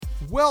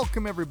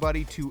Welcome,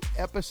 everybody, to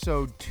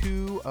episode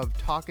 2 of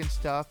Talkin'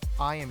 Stuff.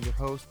 I am your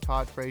host,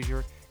 Todd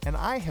Frazier, and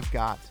I have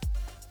got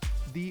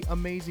the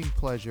amazing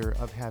pleasure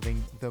of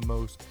having the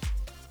most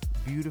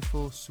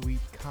beautiful,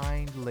 sweet,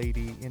 kind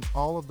lady in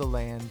all of the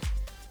land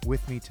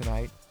with me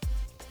tonight.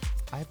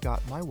 I've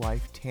got my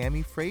wife,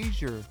 Tammy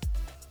Frazier.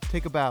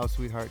 Take a bow,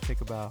 sweetheart.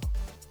 Take a bow.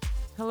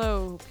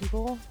 Hello,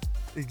 people.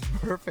 It's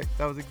perfect.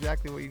 That was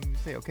exactly what you need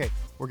to say. Okay,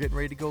 we're getting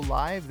ready to go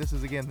live. This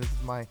is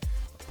my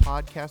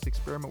podcast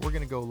experiment. We're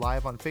going to go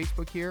live on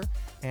Facebook here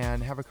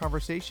and have a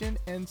conversation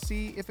and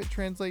see if it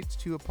translates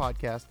to a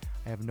podcast.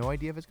 I have no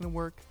idea if it's going to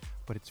work,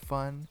 but it's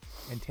fun,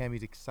 and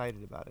Tammy's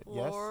excited about it.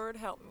 Lord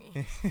help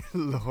me.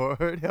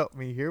 Lord help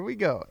me. Here we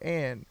go.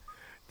 And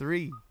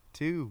 3,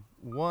 2,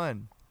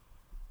 1.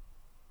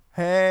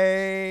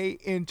 Hey,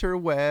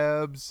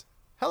 interwebs.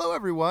 Hello,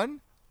 everyone.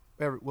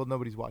 Well,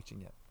 nobody's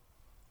watching yet.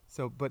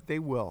 But they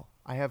will.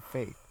 I have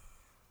faith.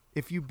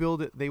 If you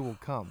build it, they will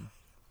come.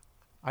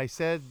 I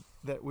said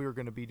that we were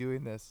going to be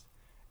doing this,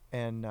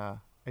 and I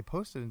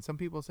posted, and some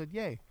people said,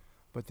 yay,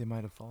 but they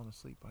might have fallen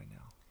asleep by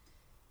now.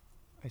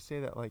 I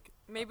say that like...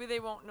 Maybe they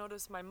won't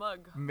notice my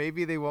mug.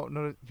 Maybe they won't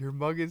notice. Your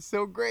mug is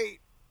so great.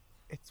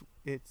 It's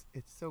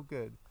so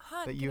good.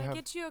 Hon, that can I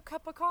get you a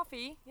cup of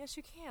coffee? Yes,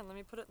 you can. Let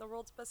me put it in the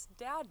world's best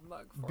dad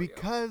mug for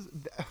because,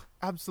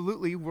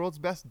 absolutely, world's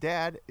best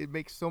dad. It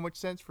makes so much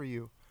sense for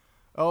you.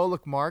 Oh,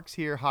 look, Mark's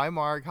here. Hi,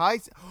 Mark. Hi,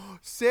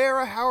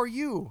 Sarah. How are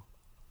you?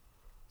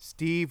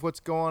 Steve, what's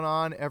going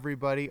on,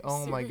 everybody?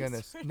 Oh, my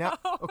goodness. Now,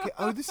 okay.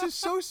 Oh, this is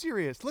so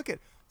serious. Look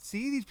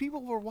see, these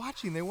people were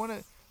watching. They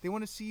want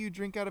to see you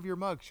drink out of your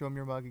mug. Show them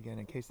your mug again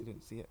in case they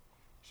didn't see it.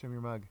 Show them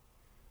your mug.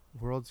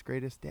 World's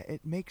greatest dad.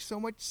 It makes so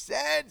much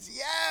sense.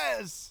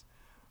 Yes.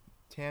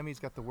 Tammy's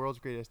got the world's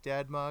greatest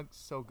dad mug.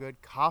 So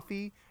good.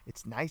 Coffee.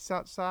 It's nice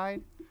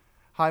outside.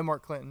 Hi,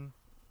 Mark Clinton.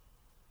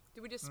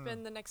 Did we just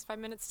spend the next 5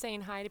 minutes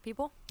saying hi to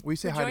people? We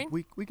say hi.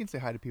 We can say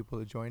hi to people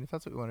to join if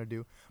that's what we want to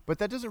do. But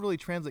that doesn't really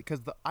translate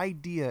because the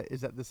idea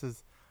is that this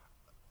is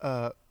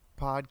a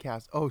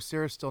podcast. Oh,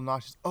 Sarah's still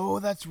nauseous. Oh,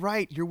 that's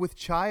right. You're with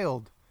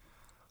child.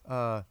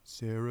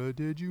 Sarah,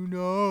 did you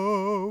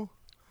know?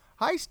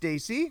 Hi,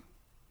 Stacy.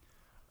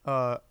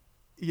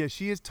 Yeah,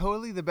 she is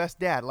totally the best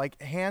dad.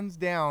 Like, hands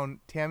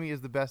down, Tammy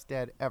is the best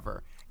dad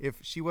ever. If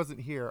she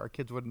wasn't here, our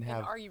kids wouldn't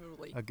have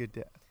a good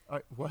dad.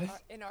 What?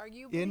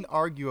 Inarguably?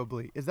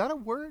 Inarguably. Is that a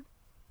word?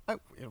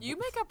 You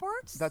make up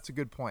words? That's a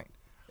good point.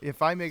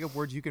 If I make up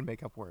words, you can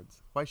make up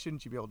words. Why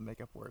shouldn't you be able to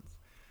make up words?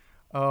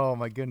 Oh,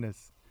 my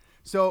goodness.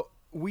 So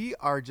we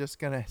are just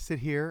going to sit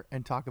here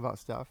and talk about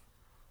stuff.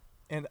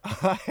 And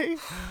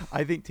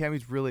I think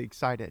Tammy's really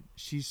excited.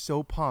 She's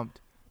so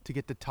pumped to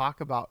get to talk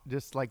about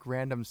just like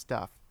random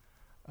stuff.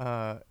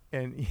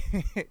 And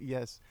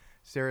yes,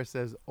 Sarah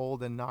says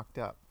old and knocked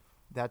up.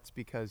 That's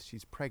because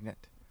she's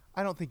pregnant.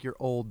 I don't think you're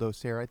old, though,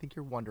 Sarah. I think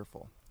you're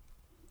wonderful.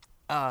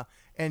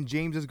 And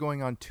James is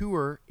going on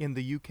tour in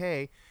the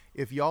UK.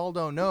 If y'all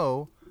don't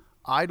know,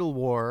 Idle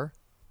War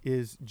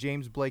is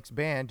James Blake's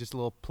band. Just a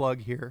little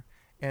plug here.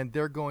 And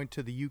they're going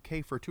to the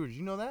UK for a tour. Did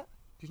you know that?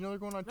 Did you know they're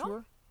going on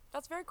tour?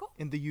 That's very cool.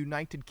 In the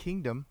United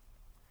Kingdom.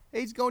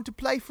 He's going to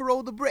play for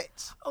all the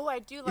Brits. Oh, I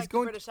do like the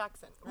British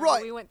accent.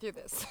 Right. We went through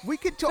this. We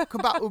could talk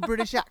about a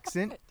British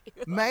accent.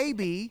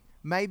 Maybe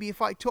if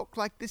I talk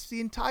like this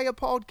the entire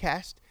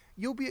podcast,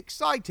 you'll be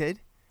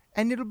excited,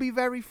 and it'll be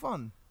very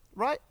fun.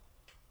 Right?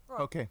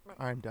 Okay. Right.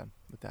 I'm done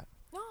with that.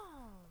 No.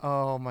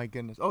 Oh, my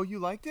goodness. Oh, you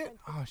liked it?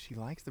 Oh, she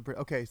likes the Brit.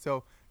 Okay,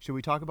 so should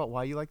we talk about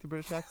why you like the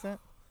British accent?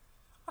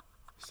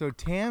 So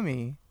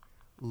Tammy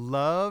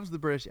loves the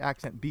British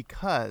accent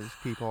because,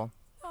 people,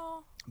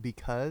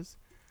 because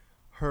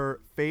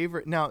her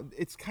favorite... Now,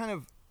 it's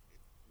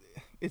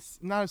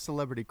not a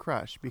celebrity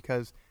crush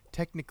because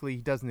technically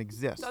he doesn't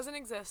exist.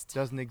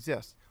 Doesn't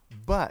exist.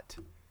 But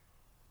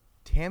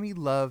Tammy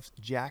loves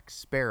Jack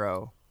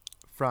Sparrow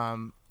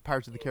from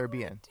Pirates of the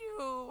Caribbean.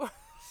 Do.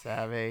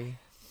 Savvy.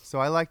 So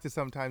I like to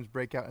sometimes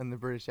break out in the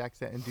British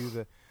accent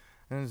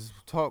and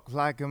talk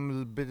like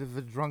I'm a bit of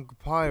a drunk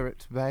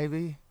pirate,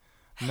 baby.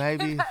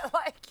 Maybe I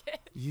like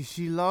it.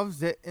 She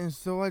loves it, and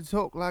so I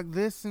talk like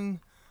this, and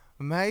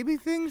maybe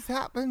things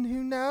happen.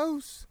 Who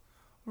knows?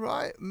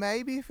 Right?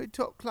 Maybe if I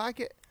talk like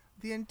it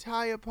the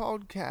entire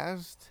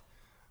podcast,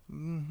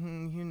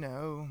 you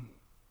know.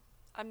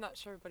 I'm not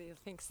sure everybody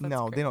thinks that's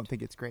No, great. They don't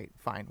think it's great.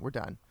 Fine, we're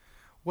done.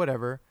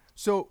 Whatever.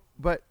 So,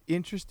 but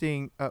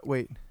interesting.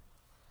 Wait.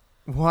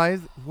 Why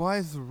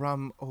is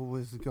rum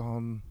always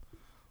gone?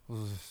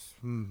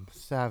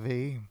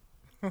 Savvy.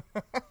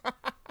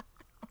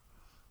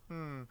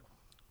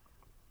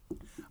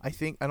 I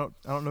think I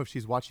don't know if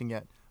she's watching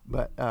yet,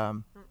 but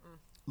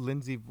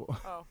Lindsay.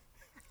 Oh,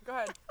 go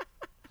ahead.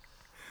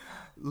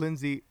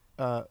 Lindsay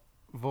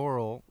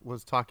Vorel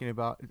was talking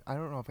about. I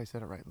don't know if I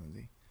said it right,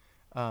 Lindsay.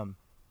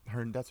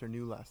 That's her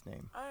new last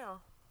name. I know.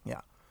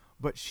 Yeah,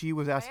 but she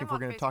was asking if we're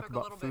going to talk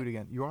about food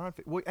again. You are on,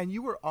 and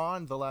you were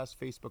on the last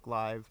Facebook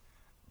Live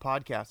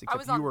podcast, except I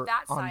was you were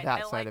that on side.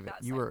 that side of it.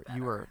 You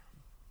were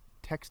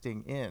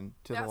texting in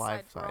to that the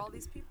live side. For all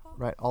these people?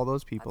 Right, all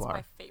those people That's are.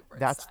 my favorite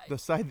That's side. the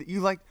side that you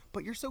like,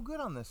 but you're so good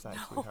on this side,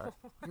 sweetheart.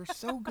 You're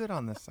so good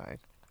on this side.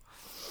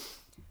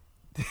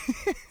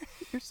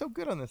 You're so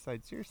good on this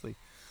side, seriously.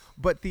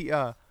 But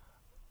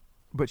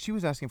but she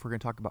was asking if we're going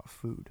to talk about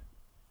food.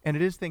 And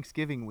it is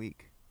Thanksgiving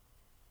week.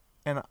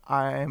 And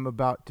I am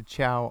about to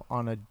chow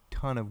on a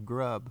ton of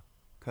grub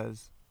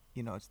cuz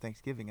it's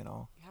Thanksgiving and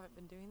all. You haven't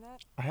been doing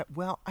that?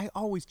 I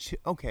always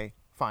okay,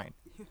 fine.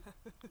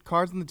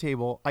 Cards on the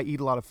table, I eat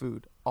a lot of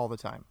food all the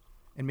time.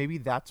 And maybe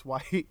that's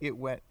why it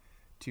went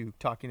to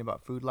talking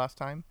about food last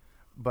time,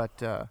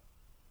 but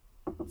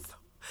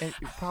and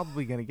you're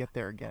probably going to get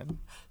there again.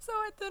 So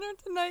at dinner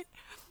tonight,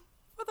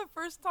 for the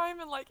first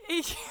time in like 8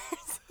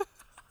 years,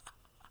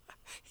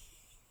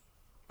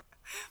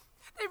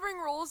 they bring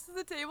rolls to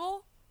the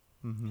table,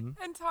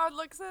 and Todd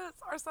looks at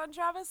our son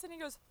Travis, and he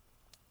goes,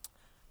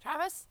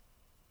 Travis,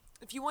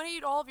 if you want to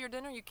eat all of your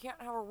dinner, you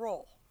can't have a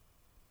roll.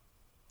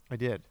 I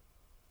did.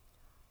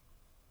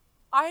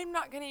 I'm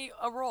not going to eat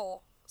a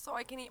roll, so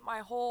I can eat my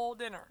whole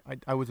dinner.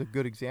 I was a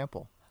good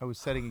example. I was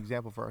setting an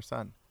example for our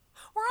son.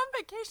 We're on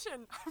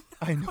vacation.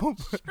 I know,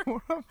 but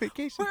we're on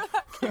vacation. Where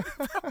that came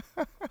from,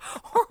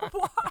 or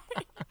why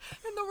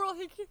in the world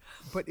he came.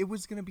 But it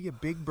was going to be a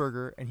big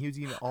burger, and he was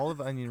eating all of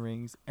the onion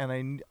rings,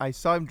 and I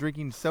saw him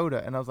drinking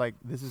soda, and I was like,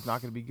 this is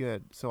not going to be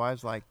good. So I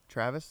was like,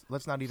 Travis,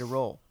 let's not eat a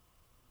roll.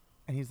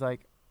 And he's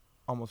like,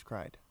 almost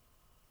cried.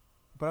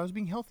 But I was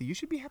being healthy. You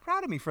should be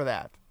proud of me for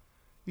that.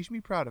 You should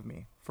be proud of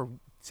me for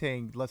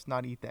saying, let's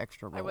not eat the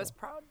extra roll. I was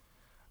proud.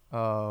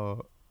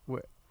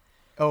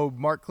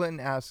 Mark Clinton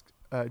asked,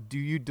 do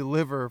you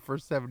deliver for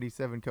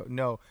 77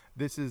 No,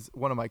 this is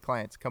one of my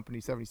clients,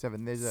 Company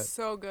 77. There's a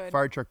so good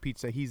fire truck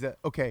pizza. He's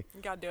okay.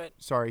 You gotta do it.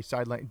 Sorry,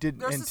 sideline. Didn't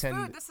There's intend.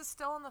 this food. This is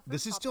still in the food.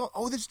 This is topic. still.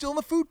 Oh, this is still in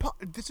the food.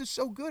 This is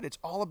so good. It's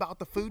all about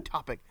the food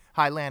topic.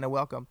 Hi, Lana.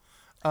 Welcome.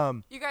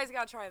 You guys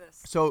gotta try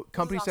this. So,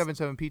 Company awesome.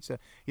 77 Pizza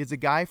is a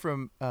guy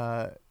from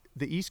the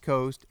East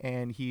Coast,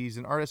 and he's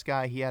an artist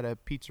guy. He had a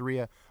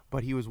pizzeria,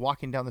 but he was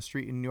walking down the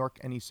street in New York,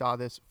 and he saw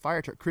this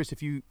fire truck. Chris,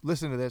 if you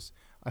listen to this,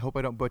 I hope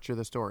I don't butcher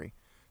the story.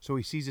 So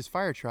he sees this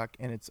fire truck,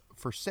 and it's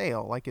for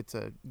sale, like it's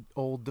a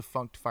old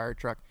defunct fire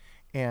truck,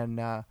 and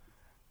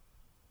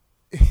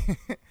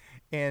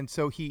and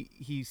so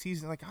he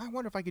sees it like, I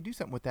wonder if I could do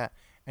something with that,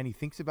 and he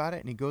thinks about it,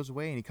 and he goes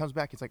away, and he comes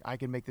back. He's like, I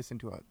can make this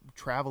into a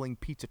traveling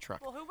pizza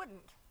truck. Well, who wouldn't?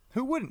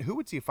 Who wouldn't? Who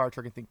would see a fire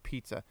truck and think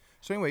pizza?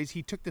 So anyways,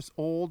 he took this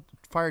old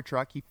fire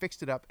truck, he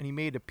fixed it up, and he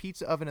made a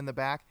pizza oven in the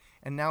back.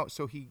 And now,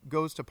 so he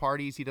goes to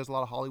parties. He does a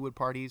lot of Hollywood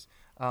parties.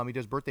 He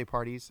does birthday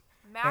parties.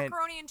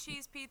 Macaroni and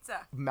cheese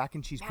pizza. Mac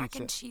and cheese pizza. Mac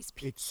and cheese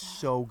pizza. It's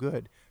so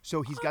good.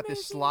 So he's got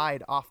this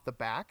slide off the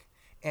back,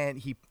 and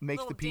he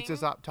makes Little the pizzas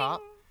ding, up top.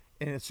 ding.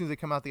 And as soon as they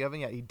come out the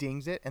oven, he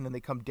dings it, and then they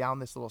come down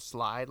this little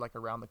slide, like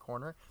around the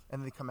corner, and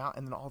then they come out,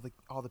 and then all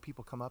the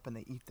people come up and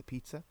they eat the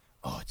pizza.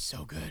 Oh, it's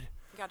so good.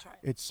 You gotta try it.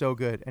 It's so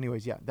good.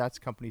 Anyways, yeah, that's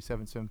Company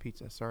 77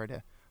 Pizza. Sorry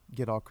to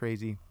get all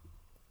crazy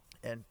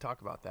and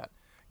talk about that.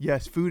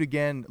 Yes, food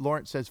again.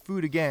 Lawrence says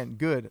food again.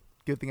 Good.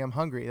 Good thing I'm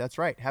hungry. That's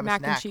right. Have Mac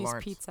a snack, and cheese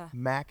Lawrence. pizza.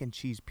 Mac and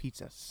cheese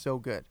pizza. So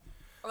good.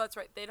 Oh, that's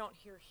right. They don't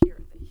hear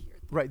here. They hear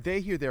there. Right.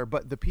 They hear there,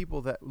 but the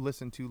people that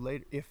listen to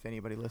later, if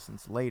anybody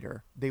listens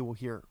later, they will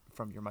hear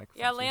from your microphone.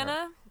 Yeah, sweetheart.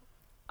 Lana,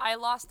 I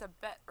lost a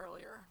bet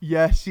earlier.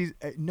 Yes, she's.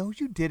 No,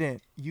 you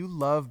didn't. You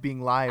love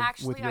being live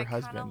Actually, with your I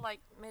husband. kind of like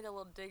made a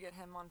little dig at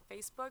him on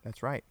Facebook.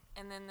 That's right.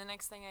 And then the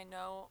next thing I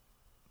know,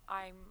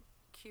 I'm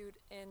cued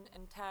in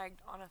and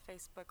tagged on a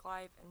Facebook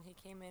Live, and he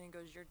came in and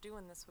goes, "You're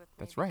doing this with me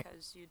That's right.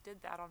 because you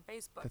did that on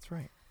Facebook." That's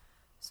right.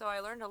 So I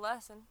learned a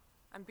lesson.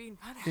 I'm being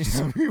punished.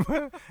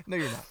 No,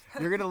 you're not.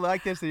 You're gonna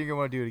like this, and you're gonna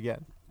want to do it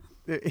again.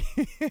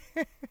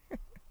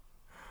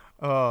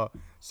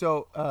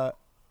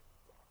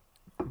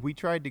 We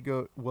tried to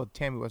go. Well,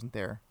 Tammy wasn't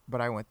there,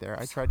 but I went there.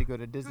 I tried to go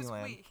to Who's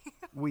Disneyland.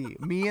 we?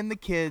 Me and the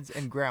kids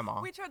and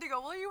Grandma. We tried to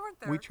go. Well, you weren't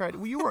there. We tried.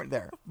 Well, you weren't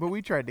there, but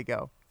we tried to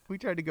go. We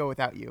tried to go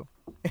without you.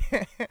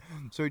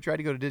 So we tried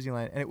to go to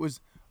Disneyland, and it was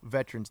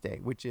Veterans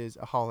Day, which is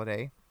a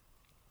holiday,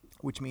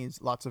 which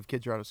means lots of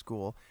kids are out of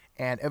school.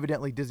 And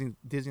evidently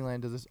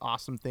Disneyland does this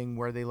awesome thing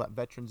where they let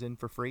veterans in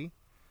for free.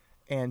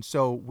 And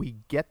so we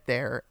get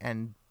there,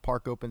 and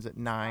park opens at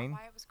 9.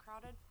 Why it was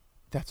crowded?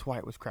 That's why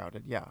it was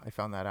crowded. Yeah, I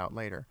found that out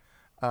later.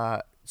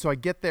 So I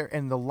get there,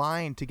 and the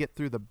line to get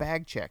through the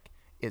bag check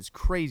is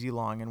crazy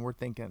long, and we're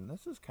thinking,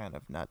 this is kind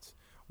of nuts.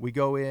 We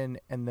go in,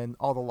 and then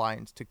all the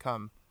lines to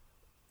come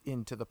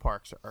into the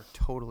parks are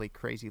totally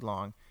crazy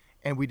long.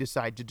 And we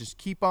decide to just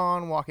keep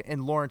on walking.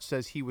 And Lawrence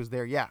says he was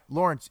there. Yeah,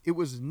 Lawrence, it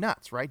was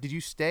nuts, right? Did you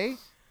stay?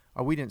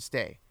 Oh, we didn't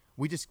stay.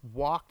 We just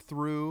walked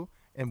through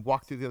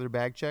the other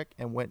bag check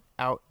and went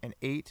out and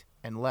ate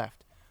and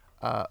left.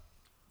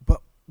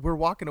 But we're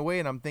walking away,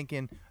 and I'm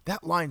thinking,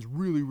 that line's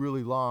really,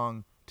 really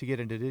long to get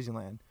into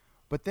Disneyland.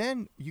 But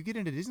then you get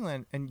into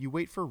Disneyland, and you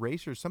wait for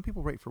racers. Some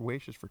people wait for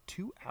racers for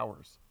 2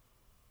 hours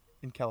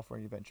in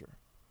California Adventure.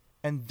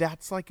 And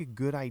that's like a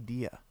good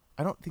idea.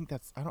 I don't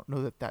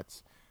know that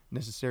that's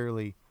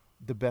necessarily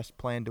the best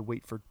plan to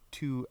wait for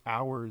 2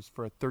 hours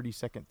for a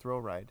 30-second thrill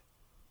ride.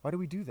 Why do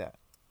we do that?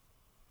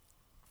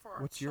 for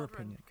our What's your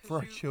children, opinion? 'cause For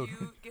our children.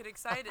 You get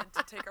excited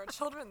to take our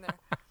children there.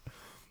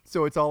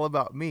 So it's all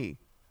about me.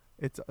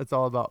 It's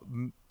all about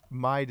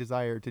my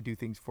desire to do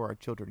things for our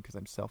children because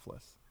I'm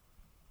selfless.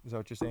 Is that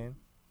what you're saying?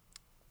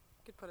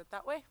 Could put it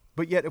that way.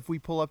 But yet, if we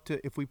pull up to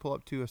a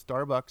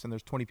Starbucks and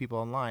there's 20 people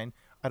online,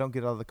 I don't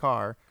get out of the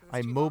car.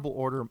 I mobile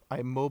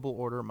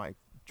order my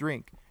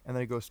drink, and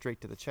then I go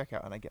straight to the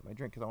checkout and I get my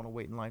drink because I want to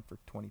wait in line for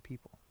 20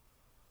 people.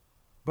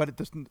 But at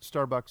the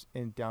Starbucks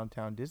in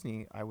downtown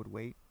Disney, I would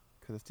wait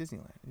because it's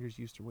Disneyland. You're just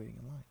used to waiting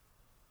in line.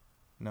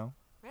 No?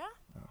 Yeah.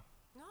 Oh.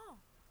 No.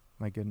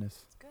 My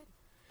goodness. It's good.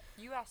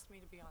 You asked me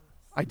to be on this.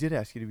 I did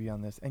ask you to be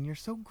on this, and you're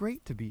so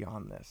great to be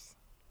on this.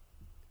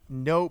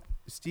 Nope.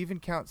 Stephen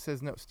Count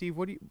says no. Steve,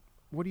 what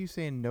are you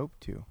saying nope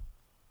to?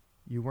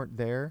 You weren't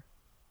there?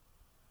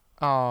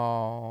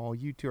 Oh,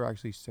 you two are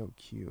actually so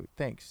cute.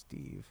 Thanks,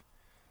 Steve.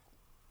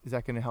 Is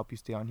that going to help you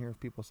stay on here if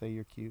people say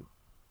you're cute?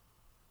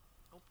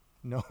 Nope.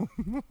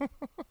 No.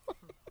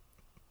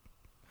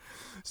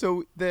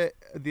 So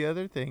the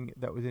other thing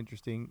that was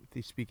interesting,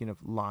 speaking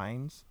of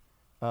lines,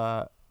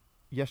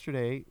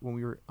 yesterday when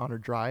we were on our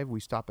drive, we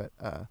stopped at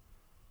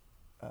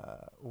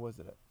what was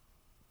it?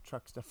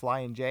 A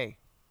Flying J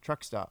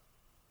truck stop,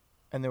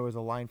 and there was a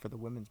line for the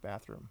women's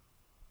bathroom.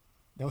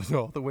 That was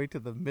all the way to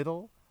the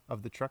middle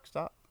of the truck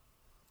stop,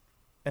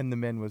 and the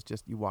men was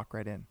just, you walk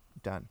right in,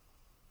 done,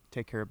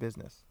 take care of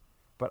business.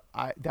 But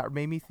that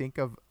made me think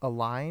of a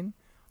line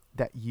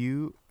that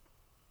you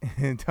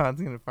and Todd's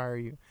gonna fire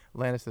you.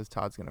 Lana says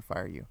Todd's gonna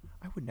fire you.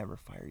 I would never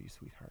fire you,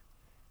 sweetheart.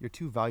 You're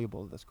too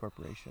valuable to this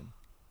corporation.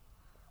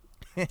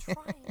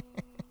 Trying.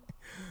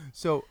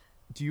 So,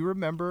 do you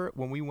remember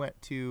when we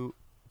went to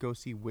go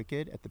see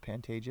Wicked at the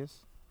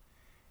Pantages?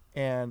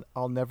 And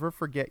I'll never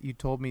forget, you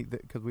told me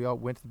that because we all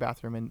went to the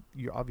bathroom, and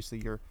you're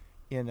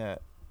in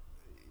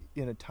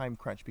a time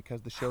crunch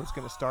because the show's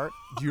going to start.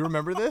 Do you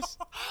remember this?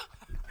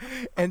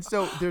 And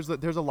so there's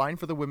a line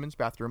for the women's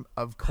bathroom,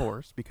 of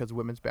course, because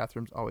women's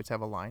bathrooms always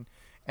have a line,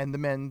 and the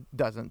men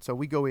doesn't. So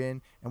we go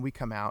in and we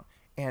come out,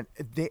 and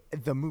the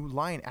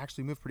line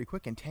actually moved pretty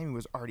quick, and Tammy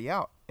was already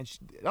out. And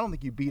I don't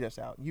think you beat us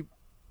out. You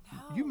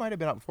might have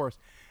been out before us.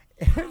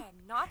 Yeah,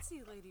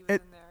 Nazi lady was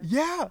in there.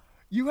 Yeah,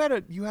 you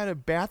had a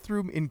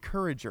bathroom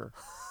encourager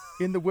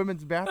in the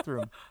women's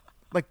bathroom.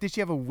 Like, did she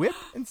have a whip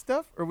and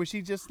stuff, or was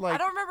she just like? I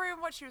don't remember even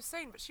what she was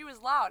saying, but she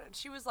was loud, and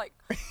she was like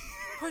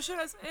pushing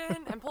us in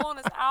and pulling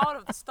us out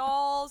of the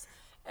stalls.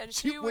 And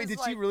she was did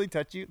like, she really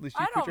touch you?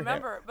 I don't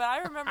remember, but I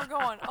remember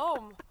going,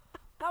 "Oh,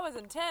 that was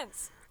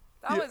intense.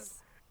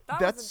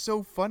 That's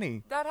so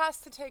funny. That has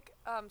to take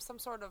some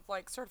sort of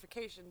like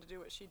certification to do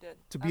what she did.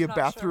 To be a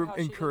bathroom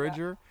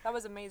encourager. That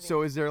was amazing.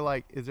 So is there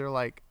like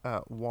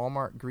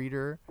Walmart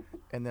greeter,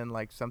 and then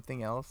like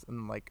something else,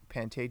 and like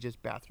Pantages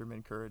bathroom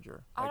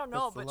encourager? I Like, don't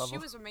know, but level. she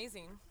was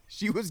amazing.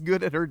 She was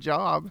good at her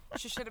job.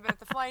 She should have been at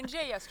the Flying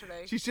J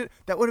yesterday.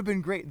 That would have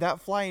been great. That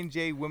Flying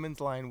J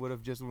women's line would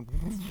have just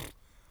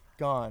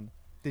gone.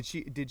 Did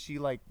she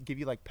like give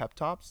you like pep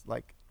talks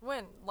like?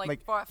 When?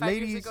 Like 5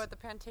 ladies, years ago at the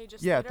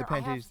Pantages yeah, Theater? at the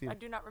Pantages Theater. I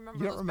do not remember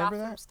You don't those remember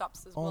bathroom that?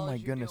 stops as Oh well my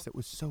as you goodness, do. it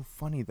was so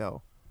funny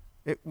though.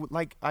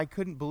 Like I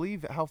couldn't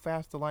believe how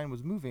fast the line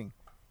was moving.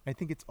 I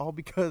think it's all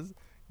because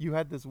you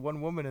had this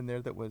one woman in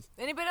there that was.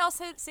 Anybody else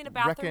seen a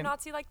bathroom wrecking-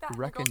 Nazi like that in a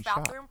wrecking girl's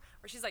shop. bathroom?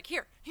 Where she's like,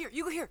 here, you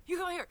go here, you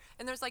go here.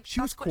 And there's like,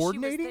 She was that's what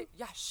coordinating?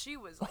 Yeah, she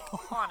was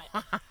like on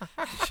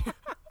it.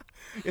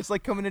 It's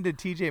like coming into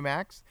TJ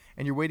Maxx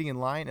and you're waiting in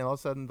line, and all of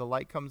a sudden the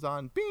light comes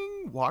on.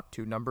 Bing! Walk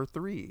to number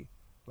 3.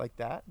 Like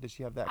that? Does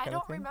she have that kind I of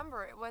don't thing?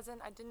 remember. It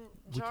wasn't. I didn't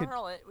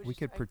journal it. We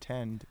could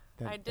pretend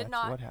that that's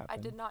what happened. I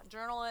did not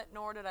journal it,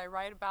 nor did I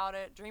write about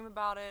it, dream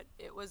about it.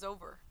 It was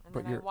over, and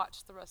But then I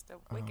watched the rest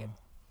of Wicked.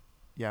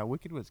 Yeah,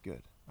 Wicked was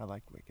good. I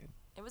liked Wicked.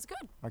 It was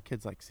good. Our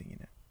kids like singing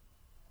it.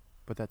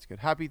 But that's good.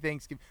 Happy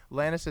Thanksgiving.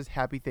 Lana says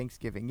Happy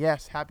Thanksgiving.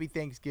 Yes, Happy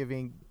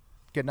Thanksgiving.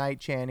 Good night,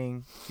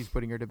 Channing. She's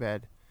putting her to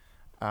bed.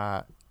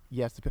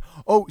 Yes.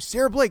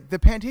 Sarah Blake, the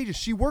Pantages.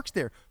 She works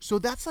there. So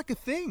that's like a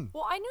thing.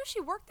 Well, I knew she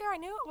worked there. I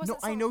knew it wasn't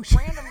I know some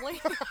random lady.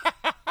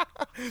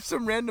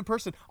 Some random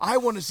person. I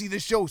want to see the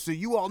show, so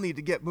you all need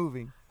to get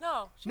moving.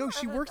 No,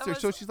 she works there.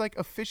 So she's like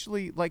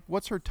officially, like,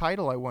 what's her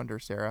title, I wonder,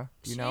 Sarah?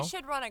 Do you know? She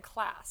should run a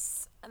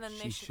class, and then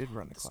they should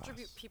run a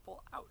distribute class.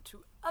 people out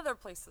to other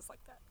places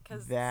like that.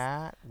 Because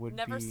that would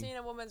never be... seen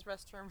a woman's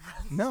restroom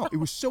run. No, it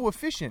was so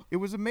efficient. It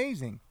was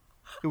amazing.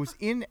 It was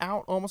in,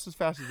 out almost as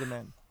fast as the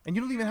men. And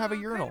you don't even have a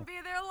urinal. Couldn't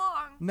be there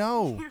long.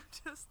 No. You're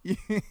just...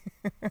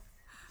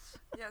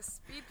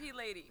 Yes, Speed P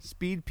lady.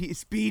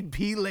 Speed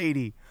P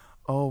lady.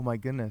 Oh my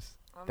goodness.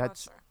 I'm not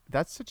sure.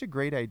 That's such a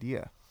great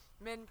idea.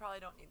 Men probably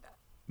don't need that.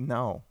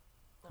 No,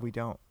 we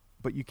don't.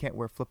 But you can't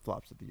wear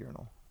flip-flops at the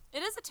urinal.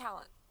 It is a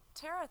talent.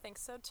 Tara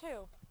thinks so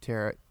too.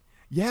 Tara.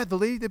 Yeah, the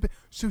lady that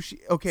so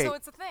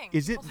it's a thing.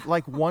 Is it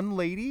like one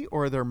lady,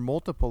 or are there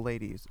multiple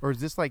ladies, or is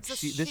this like So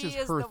this is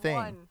is her the thing?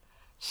 One.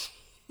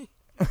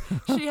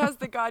 She has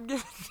the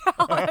God-given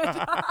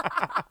talent.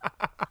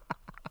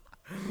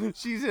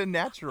 She's a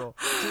natural.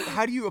 So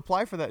how do you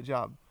apply for that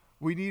job?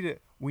 We need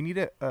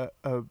a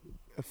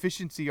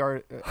efficiency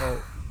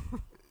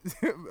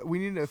We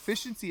need an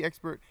efficiency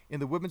expert in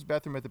the women's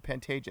bathroom at the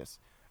Pantages.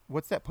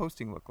 What's that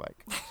posting look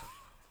like?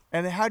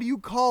 And how do you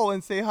call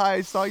and say, hi,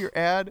 I saw your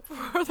ad.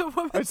 For the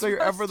women's I saw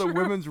your ad for the restroom.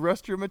 women's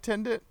restroom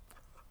attendant.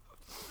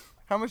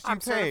 How much do you I'm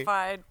pay?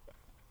 certified.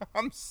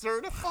 I'm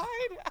certified?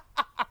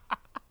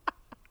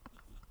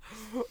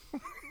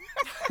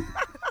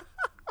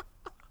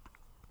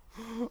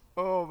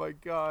 Oh, my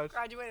gosh.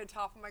 Graduated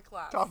top of my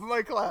class. Top of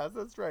my class.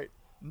 That's right.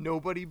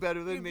 Nobody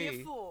better than You'd me.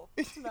 be a fool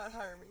to not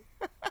hire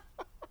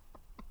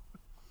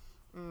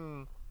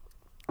me.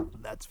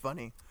 That's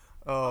funny.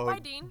 Oh, bye,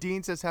 Dean.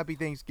 Dean says happy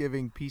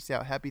Thanksgiving. Peace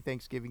out. Happy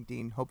Thanksgiving,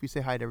 Dean. Hope you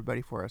say hi to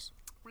everybody for us.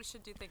 We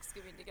should do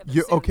Thanksgiving together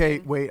soon, Okay,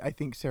 Dean. wait. I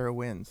think Sarah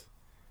wins.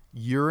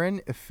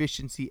 Urine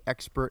efficiency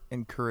expert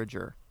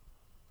encourager.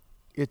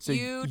 It's a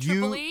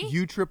U-triple-E?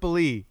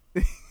 U-triple-E.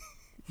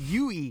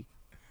 UE.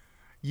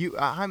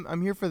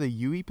 I'm here for the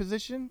UE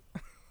position.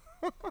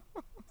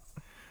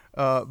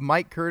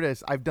 Mike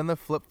Curtis, I've done the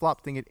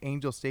flip-flop thing at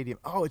Angel Stadium.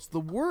 Oh, it's the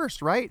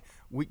worst, right?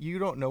 You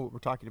don't know what we're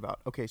talking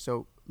about. Okay,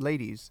 so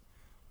ladies,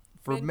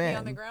 for men, pee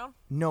on the ground?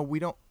 no, we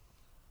don't.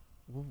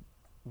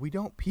 We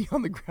don't pee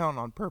on the ground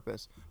on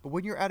purpose. But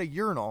when you're at a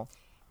urinal,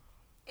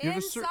 you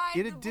have Inside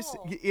the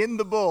bowl. in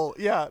the bowl.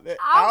 Yeah,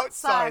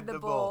 Outside the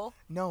bowl.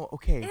 No,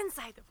 okay.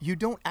 Inside the bowl. You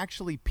don't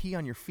actually pee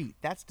on your feet.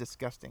 That's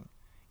disgusting.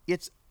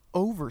 It's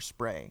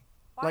overspray.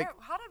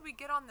 How did we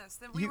get on this?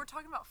 Then we were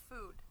talking about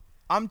food.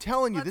 I'm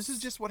telling you, this is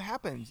just what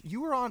happens.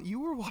 You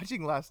were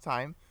watching last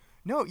time.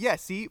 No, yeah,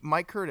 see,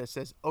 Mike Curtis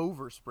says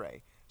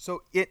overspray.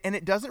 So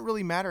it doesn't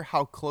really matter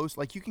how close,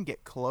 like you can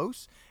get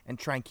close and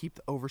try and keep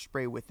the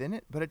overspray within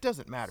it, but it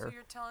doesn't matter. So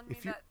you're telling me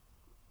that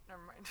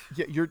never mind.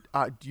 Yeah,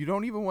 you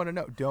don't even want to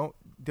know. Don't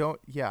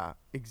yeah,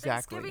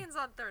 exactly. Thanksgiving's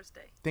on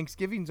Thursday.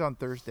 Thanksgiving's on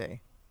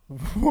Thursday.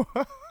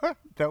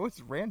 That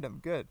was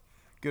random. Good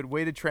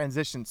way to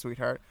transition,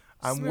 sweetheart.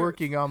 I'm Smooth.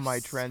 working on my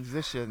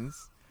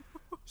transitions.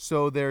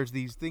 So there's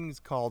these things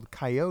called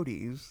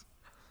coyotes.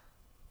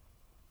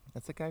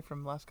 That's the guy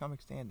from Last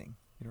Comic Standing.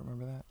 You don't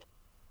remember that?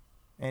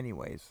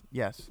 Anyways,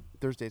 yes,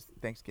 Thursday's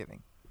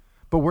Thanksgiving.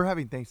 But we're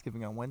having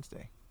Thanksgiving on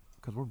Wednesday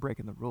because we're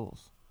breaking the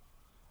rules.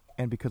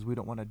 And because we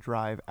don't want to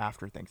drive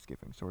after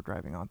Thanksgiving, so we're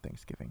driving on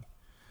Thanksgiving.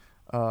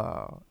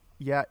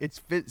 Yeah,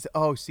 it's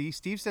oh, see,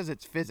 Steve says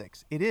it's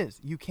physics. It is.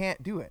 You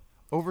can't do it.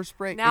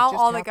 Overspray. Now it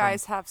just all the happens.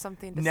 guys have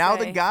something to say. Now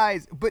the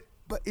guys, but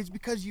it's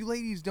because you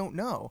ladies don't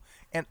know.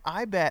 And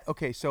I bet,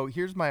 okay, so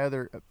here's my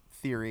other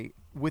theory.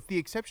 With the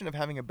exception of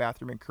having a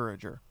bathroom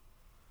encourager,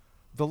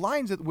 the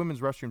lines at the women's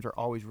restrooms are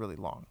always really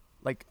long,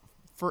 like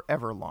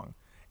forever long.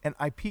 And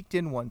I peeked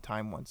in one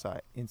time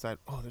inside.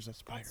 Oh, there's a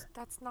spider.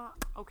 That's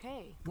not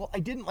okay. Well, I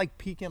didn't like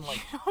peek in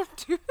like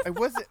Don't do that. I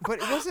wasn't,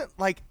 but it wasn't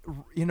like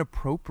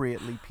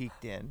inappropriately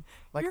peeked in.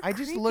 Like You're I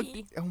just looked.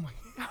 creepy. Oh my.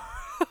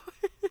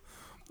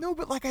 No,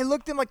 but like I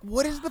looked in, like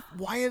why is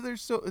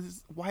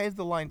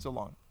the line so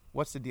long?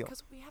 What's the deal?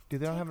 Because we have Do to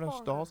they not take have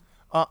enough longer.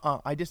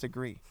 stalls? I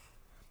disagree.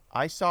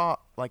 I saw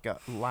like a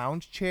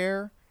lounge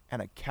chair and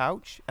a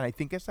couch, and I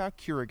think I saw a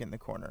Keurig in the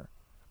corner.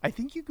 I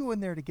think you go in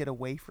there to get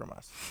away from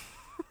us.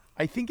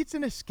 I think it's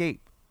an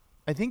escape.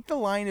 I think the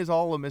line is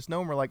all a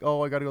misnomer, like,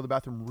 oh, I got to go to the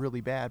bathroom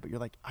really bad, but you're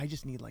like, I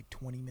just need like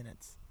 20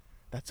 minutes.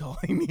 That's all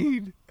I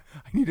need.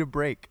 I need a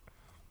break.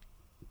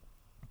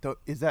 So,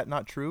 is that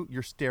not true?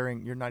 You're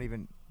staring. You're not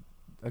even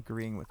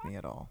agreeing with me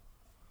at all.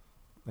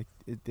 Like,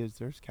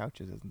 there's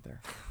couches, isn't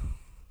there?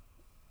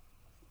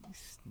 You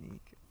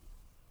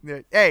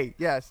sneak. Hey,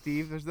 yeah,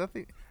 Steve. There's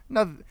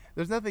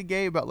nothing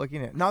gay about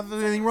looking at. Not that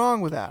there's anything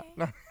wrong with that.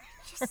 No.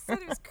 Just said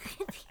it was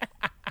creepy.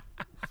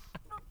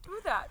 Don't do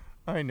that.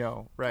 I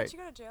know, right? Did you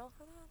go to jail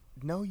for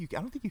that? No, I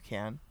don't think you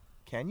can.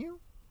 Can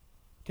you?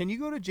 Can you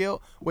go to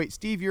jail? Wait,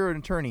 Steve, you're an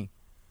attorney.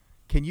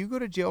 Can you go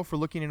to jail for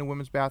looking in a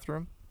women's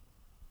bathroom?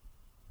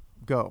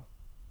 Go.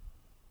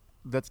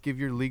 Let's give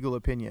your legal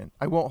opinion.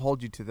 I won't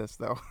hold you to this,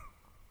 though.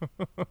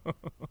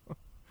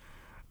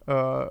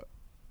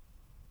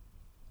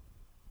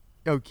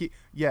 Okay.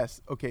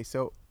 Yes. Okay.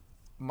 So,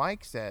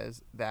 Mike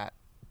says that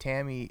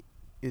Tammy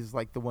is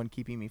like the one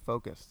keeping me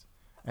focused,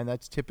 and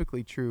that's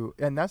typically true.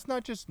 And that's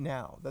not just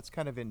now. That's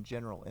kind of in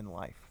general in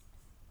life.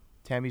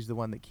 Tammy's the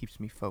one that keeps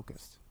me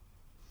focused,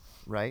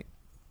 right?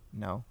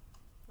 No.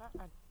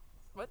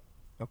 What?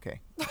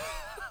 Okay.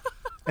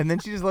 And then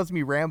she just lets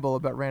me ramble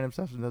about random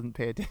stuff and doesn't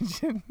pay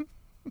attention.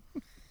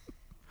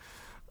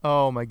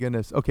 Oh my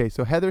goodness. Okay,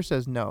 so Heather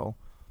says no.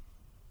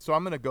 So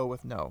I'm going to go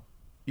with no.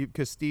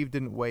 Because Steve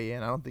didn't weigh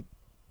in. I don't think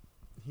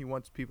he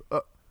wants people.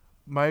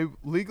 My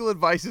legal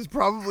advice is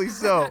probably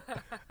so.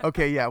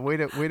 Okay, yeah. Way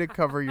to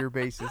cover your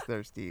bases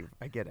there, Steve.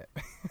 I get it.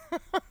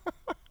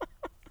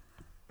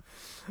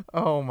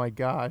 Oh my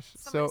gosh.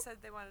 Somebody said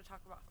they wanted to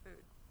talk about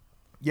food.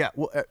 Yeah,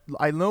 well,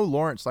 I know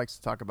Lawrence likes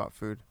to talk about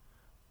food.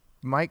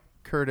 Mike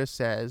Curtis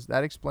says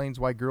that explains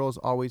why girls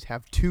always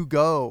have to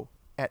go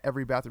at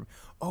every bathroom.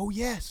 Oh,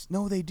 yes.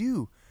 No, they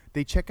do.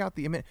 They check out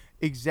the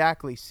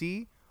exactly.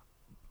 See,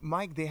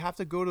 Mike, they have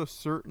to go to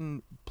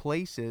certain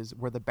places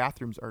where the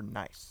bathrooms are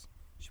nice.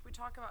 Should we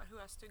talk about who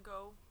has to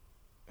go?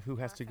 Who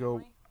has our to go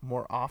family?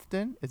 more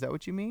often? Is that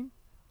what you mean?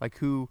 Like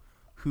who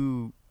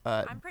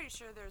I'm pretty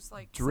sure there's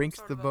like drinks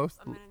some the sort of most.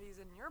 amenities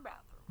in your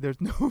bathroom. There's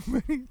no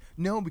many.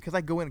 No, because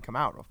I go in and come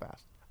out real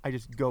fast. I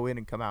just go in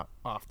and come out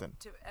often.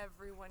 To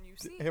everyone you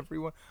see.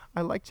 Everyone.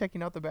 I like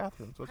checking out the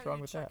bathrooms. What's wrong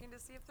with that? Are you checking to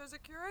see if there's a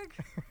Keurig?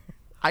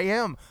 I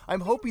am.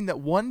 I'm hoping that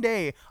one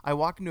day I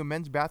walk into a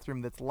men's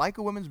bathroom that's like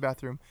a women's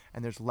bathroom,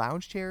 and there's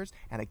lounge chairs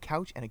and a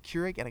couch and a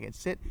Keurig, and I can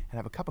sit and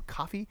have a cup of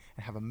coffee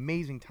and have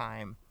amazing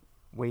time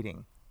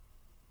waiting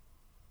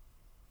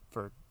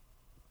for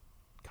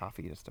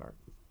coffee to start.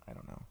 I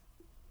don't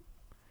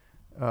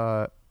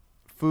know.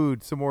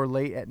 Food, some more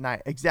late at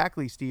night.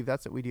 Exactly, Steve.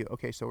 That's what we do.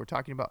 Okay, so we're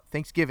talking about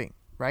Thanksgiving,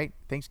 right?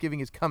 Thanksgiving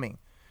is coming.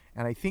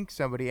 And I think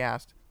somebody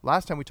asked,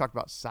 last time we talked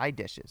about side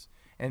dishes,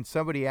 and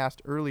somebody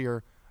asked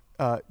earlier,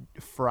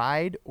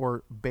 fried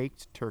or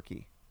baked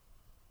turkey.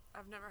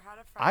 I've never had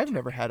a fried turkey.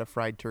 Never had a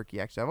fried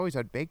turkey, actually. I've always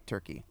had baked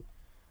turkey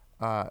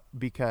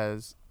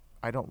because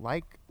I don't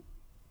like,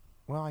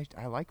 well,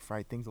 I like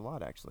fried things a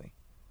lot, actually.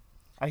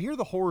 I hear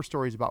the horror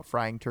stories about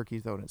frying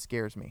turkeys, though, and it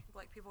scares me.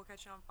 Like people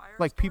catching on fire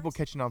Like stories? people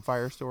catching on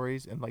fire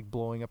stories and like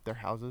blowing up their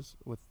houses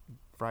with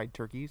fried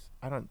turkeys.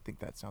 I don't think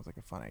that sounds like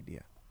a fun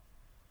idea.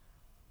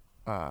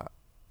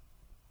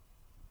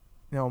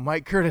 No,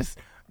 Mike Curtis.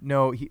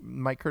 No,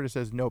 Mike Curtis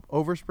says nope.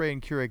 Overspray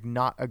and Keurig,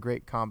 not a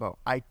great combo.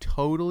 I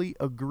totally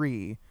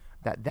agree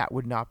that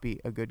would not be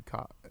a good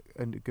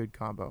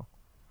combo.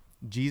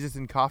 Jesus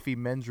and Coffee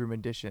Men's Room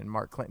Edition.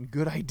 Mark Clinton.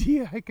 Good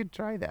idea. I could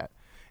try that.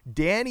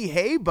 Danny,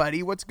 hey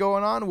buddy, what's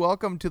going on?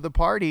 Welcome to the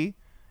party.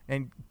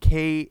 And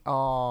Katie,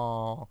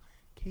 how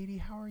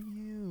are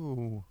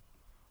you?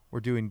 We're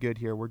doing good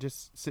here. We're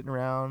just sitting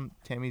around.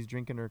 Tammy's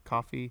drinking her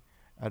coffee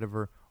out of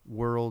her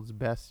world's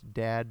best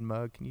dad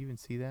mug. Can you even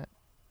see that?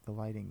 The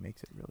lighting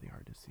makes it really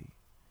hard to see.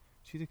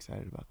 She's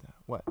excited about that.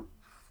 What?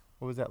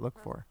 What was that look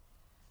for?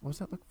 What was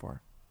that look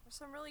for? There's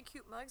some really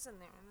cute mugs in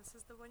there, and this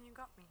is the one you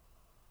got me.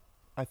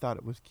 I thought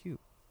it was cute.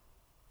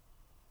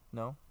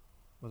 No?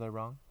 Was I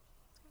wrong?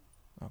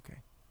 Okay.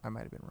 I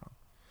might have been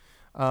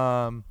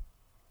wrong.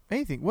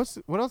 Anything. What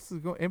else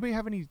is going? Anybody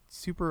have any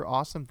super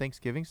awesome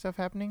Thanksgiving stuff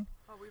happening?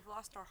 Oh, we've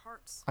lost our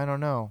hearts. I don't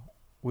know.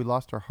 We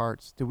lost our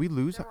hearts. Did we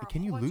lose?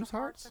 Can you lose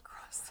hearts?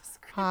 Across the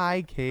screen.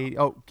 Hi, Katie.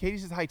 Oh, Katie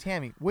says hi,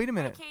 Tammy. Wait a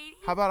minute. Hi, Katie.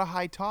 How about a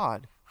hi,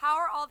 Todd? How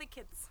are all the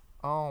kids?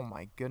 Oh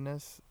my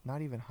goodness.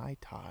 Not even hi,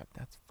 Todd.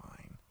 That's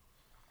fine.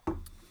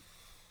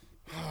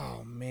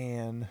 Oh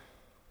man.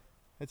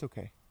 It's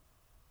okay.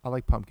 I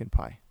like pumpkin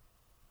pie.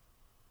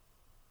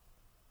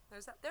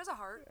 There's a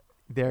heart.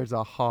 There's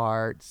a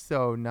heart.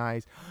 So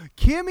nice.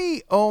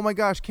 Kimmy. Oh my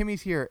gosh.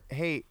 Kimmy's here.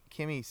 Hey,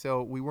 Kimmy.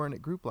 So we weren't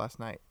at group last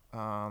night.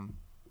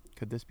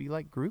 Could this be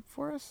like group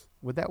for us?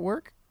 Would that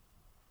work?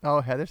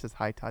 Oh, Heather says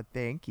hi, Todd.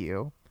 Thank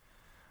you.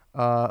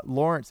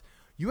 Lawrence,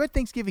 you had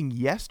Thanksgiving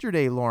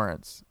yesterday,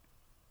 Lawrence.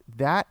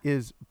 That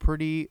is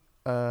pretty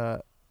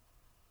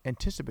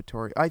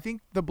anticipatory. I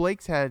think the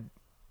Blakes had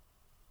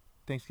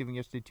Thanksgiving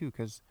yesterday too,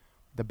 because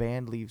the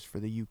band leaves for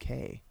the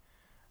UK,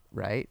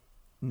 right?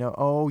 No.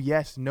 Oh,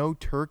 yes. No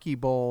turkey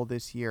bowl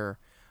this year.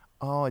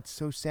 Oh, it's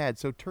so sad.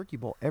 So turkey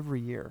bowl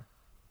every year.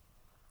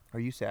 Are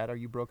you sad? Are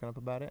you broken up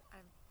about it?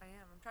 I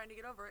am. I'm trying to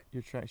get over it.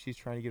 She's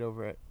trying to get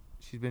over it.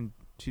 She's been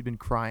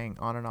crying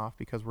on and off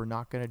because we're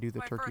not going to do the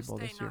My turkey first bowl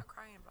day this year. not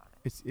crying about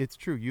it. It's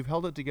true. You've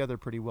held it together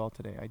pretty well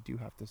today. I do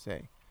have to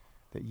say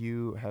that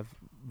you have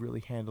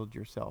really handled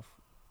yourself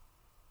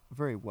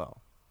very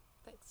well.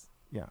 Thanks.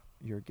 Yeah,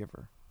 you're a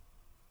giver.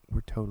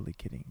 We're totally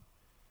kidding.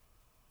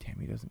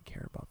 Tammy doesn't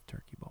care about the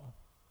turkey bowl.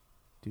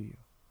 Do you?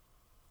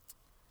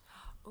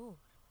 Ooh.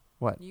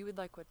 What? You would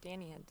like what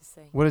Danny had to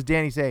say. What does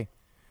Danny say?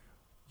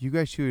 You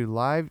guys should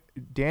live.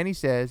 Danny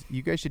says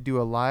you guys should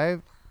do a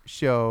live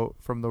show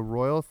from the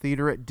Royal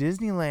Theater at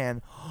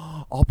Disneyland.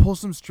 I'll pull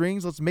some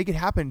strings. Let's make it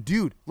happen.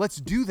 Dude, let's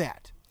do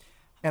that.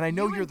 And I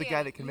know you're the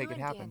guy that can make it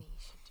happen.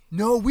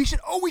 No, we should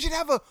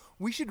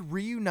we should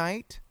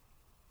reunite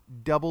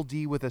Double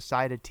D with a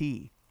side of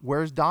tea.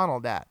 Where's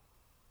Donald at?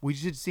 We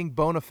should sing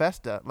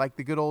Bonafesta like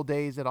the good old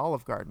days at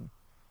Olive Garden.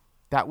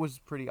 That was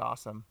pretty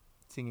awesome,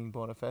 singing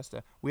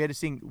Bonafesta. We had to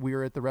sing. We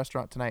were at the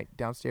restaurant tonight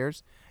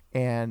downstairs,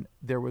 and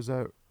there was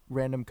a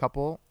random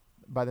couple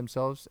by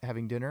themselves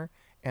having dinner,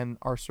 and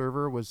our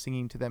server was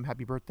singing to them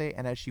happy birthday.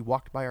 And as she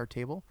walked by our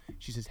table,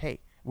 she says,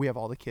 hey, we have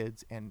all the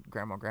kids and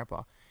grandma and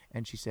grandpa.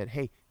 And she said,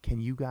 hey, can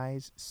you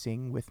guys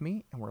sing with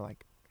me? And we're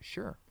like,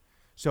 sure.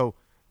 So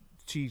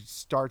she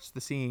starts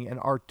the singing, and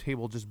our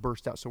table just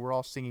burst out. So we're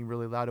all singing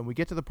really loud. And we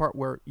get to the part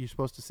where you're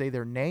supposed to say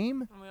their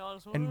name.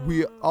 And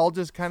we all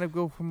just kind of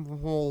go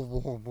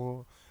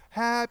from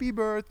happy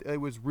birthday.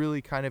 It was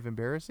really kind of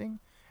embarrassing.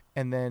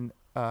 And then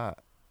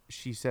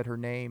she said her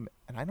name,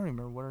 and I don't even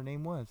remember what her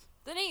name was.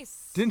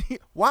 Denise.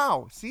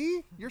 Wow.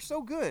 See? You're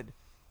so good.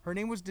 Her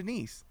name was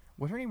Denise.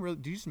 What her name really?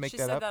 Did you just make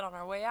that up? She said that on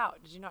our way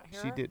out. Did you not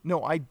hear her? She did.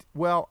 No, I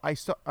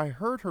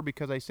heard her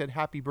because I said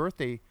happy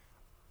birthday.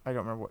 I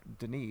don't remember what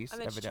Denise.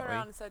 And then evidently. she turned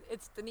around and said,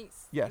 it's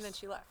Denise. Yes. And then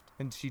she left.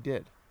 And she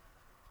did.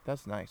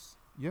 That's nice.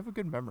 You have a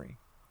good memory.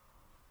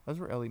 That's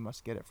where Ellie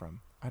must get it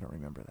from. I don't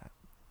remember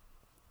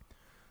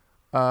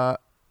that.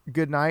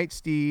 Good night,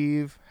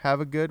 Steve. Have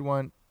a good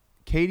one.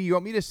 Katie, you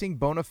want me to sing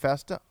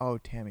Bonafesta? Oh,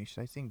 Tammy,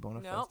 should I sing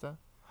Bonafesta?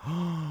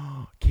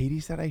 Katie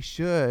said I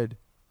should.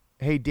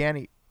 Hey,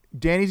 Danny's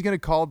going to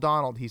call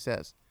Donald, he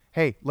says.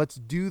 Hey, let's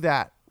do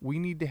that. We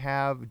need to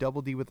have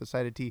Double D with a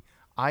side of tea.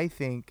 I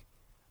think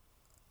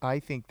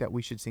that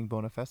we should sing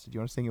Bonafesta. Do you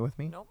want to sing it with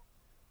me? Nope.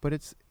 But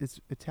it's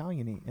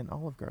Italian-y and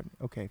Olive Garden.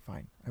 Okay,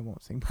 fine. I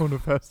won't sing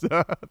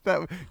Bonafesta.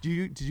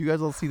 Did you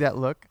guys all see that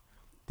look?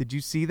 Did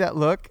you see that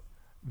look?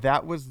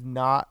 That was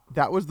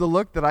the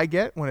look that I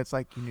get when it's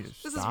like, you need to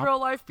stop. This is real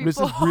life,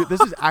 people.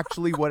 This is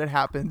actually what it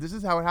happens. This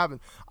is how it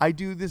happens. I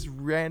do this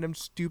random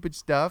stupid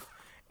stuff,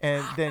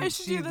 and then I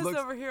should she do this looks,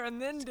 over here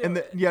and then do and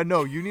it. yeah,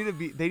 no, they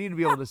need to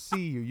be able to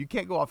see you. You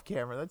can't go off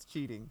camera. That's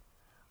cheating.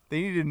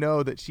 They need to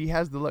know that she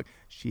has the look.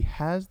 She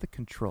has the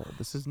control.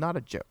 This is not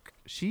a joke.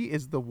 She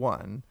is the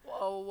one.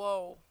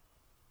 Whoa.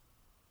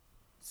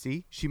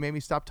 See, she made me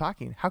stop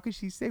talking. How could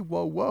she say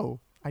whoa?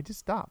 I just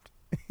stopped.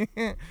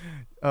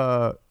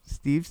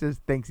 Steve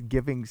says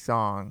Thanksgiving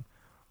song.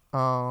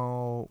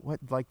 Oh, what,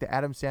 like the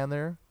Adam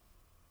Sandler?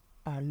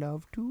 I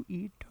love to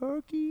eat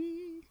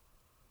turkey.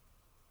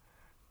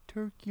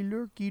 Turkey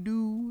lurkey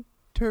doo.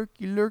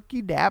 Turkey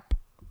lurkey dap.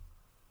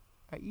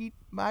 I eat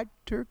my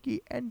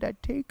turkey and I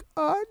take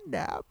a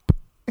nap.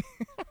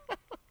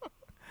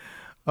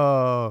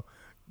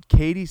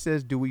 Katie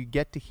says, do we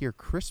get to hear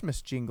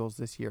Christmas jingles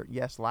this year?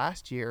 Yes,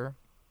 last year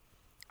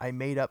I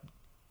made up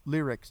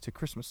lyrics to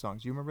Christmas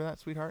songs. Do you remember that,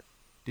 sweetheart?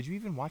 Did you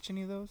even watch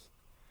any of those?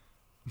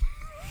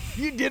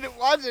 You didn't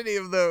watch any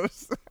of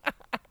those.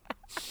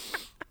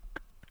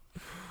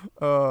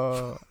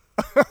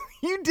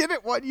 You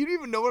didn't watch. You don't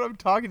even know what I'm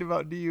talking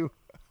about, do you?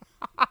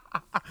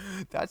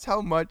 That's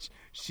how much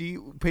she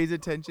pays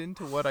attention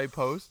to what I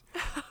post.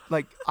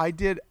 Like I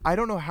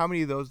don't know how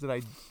many of those did I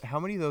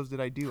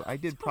do? I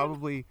did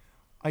probably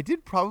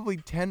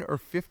 10 or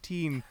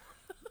 15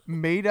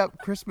 made up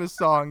Christmas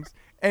songs,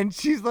 and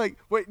she's like,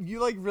 "Wait, you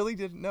like really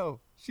didn't know?"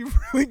 She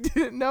really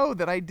didn't know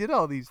that I did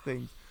all these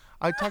things.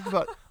 I talked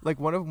about, like,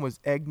 one of them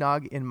was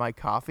eggnog in my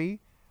coffee.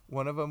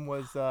 One of them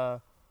was I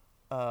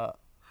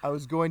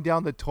was going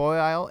down the toy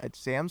aisle at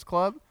Sam's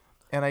Club,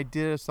 and I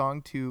did a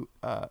song to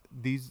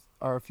These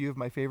Are a Few of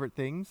My Favorite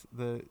Things,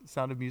 the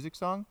Sound of Music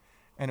song,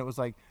 and it was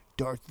like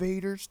Darth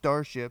Vader,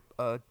 starship,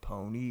 a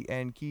pony,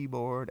 and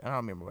keyboard. I don't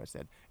remember what I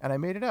said, and I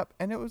made it up,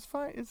 and it was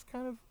fine. It's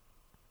kind of,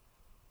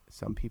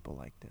 some people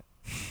liked it.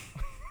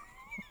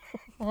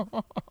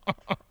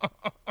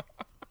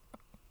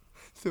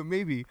 So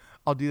maybe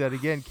I'll do that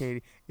again,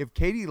 Katie. If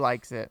Katie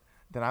likes it,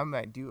 then I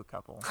might do a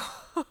couple.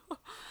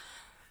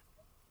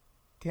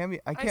 Tammy,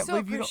 I can't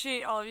believe you don't. I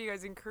appreciate all of you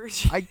guys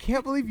encouraging. I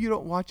can't believe you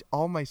don't watch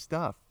all my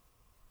stuff.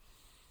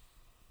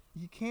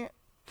 You can't.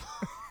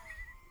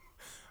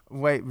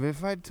 Wait,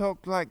 if I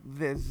talk like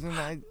this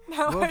and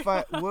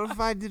what if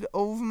I did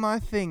over my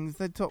things?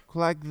 They talk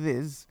like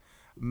this.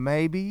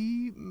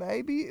 Maybe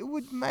it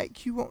would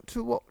make you want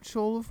to watch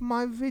all of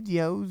my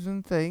videos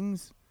and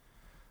things.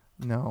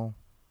 No.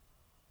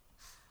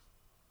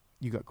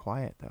 You got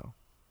quiet though.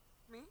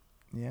 Me?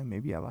 Yeah,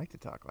 maybe I like to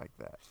talk like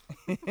that.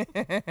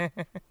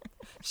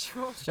 She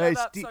won't shut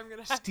up, so I'm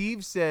gonna.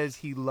 Steve says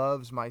he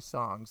loves my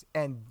songs,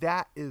 and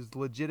that is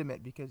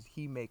legitimate because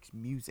he makes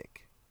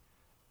music.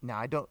 Now,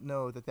 I don't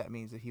know that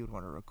means that he would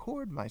want to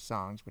record my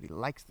songs, but he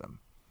likes them.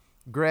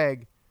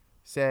 Greg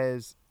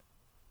says,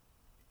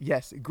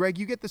 yes, Greg,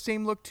 you get the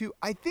same look too.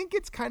 I think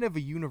it's kind of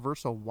a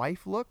universal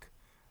wife look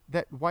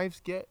that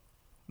wives get.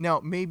 Now,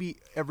 maybe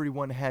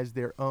everyone has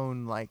their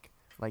own like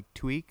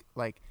tweak.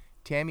 Like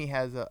Tammy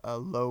has a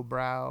low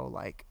brow,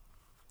 like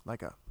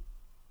a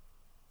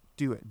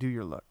do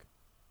your look.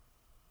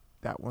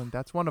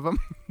 That's one of them.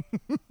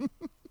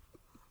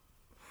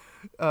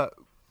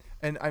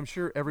 And I'm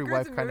sure every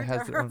wife kind of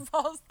has their own.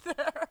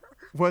 There.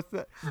 What's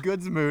that?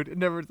 Goods mood.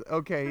 Never.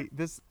 Okay,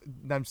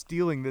 I'm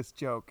stealing this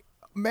joke.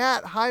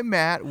 Matt, hi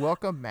Matt,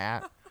 welcome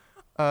Matt.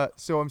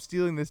 So I'm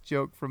stealing this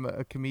joke from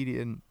a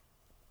comedian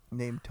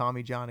named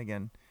Tommy John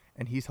again,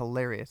 and he's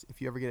hilarious.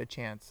 If you ever get a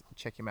chance,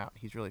 check him out.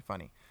 He's really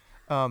funny.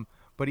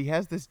 But he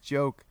has this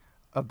joke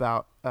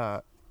about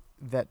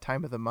that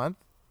time of the month,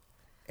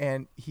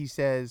 and he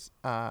says,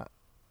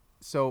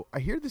 so I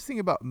hear this thing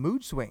about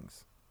mood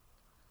swings.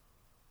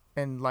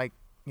 And like,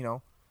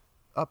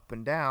 up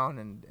and down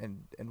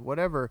and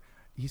whatever.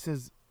 He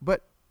says,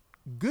 but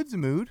Goods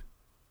mood,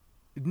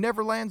 it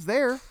never lands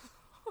there.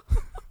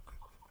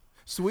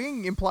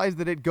 Swing implies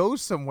that it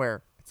goes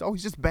somewhere. It's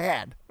always just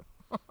bad.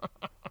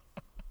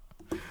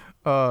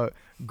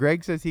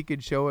 Greg says he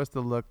could show us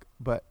the look,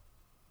 but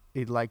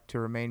he'd like to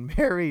remain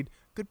married.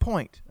 Good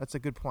point. That's a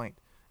good point.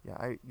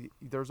 Yeah,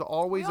 there's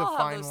always a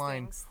fine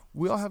line. Things.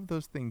 We all have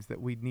those things that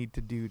we need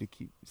to do to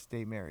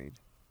stay married.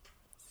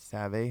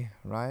 Savvy,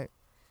 right,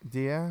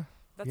 dear?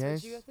 That's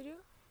yes? what you have to do?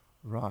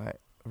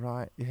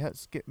 Right. It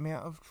helps get me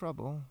out of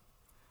trouble.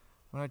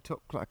 When I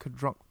talk like a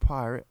drunk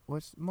pirate, well,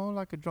 it's more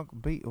like a drunk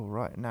beetle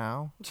right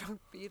now.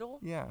 Drunk beetle?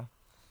 Yeah.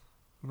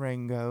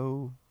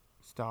 Ringo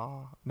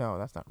Starr. No,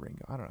 that's not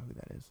Ringo. I don't know who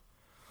that is.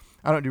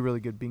 I don't do really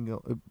good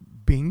bingo.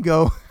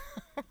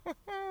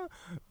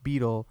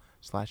 Beetle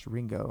 /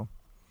 Ringo.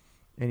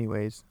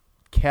 Anyways,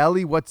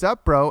 Kelly, what's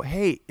up, bro?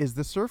 Hey, is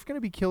the surf going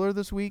to be killer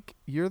this week?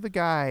 You're the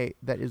guy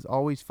that is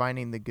always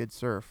finding the good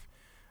surf,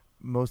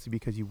 mostly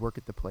because you work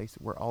at the place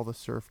where all the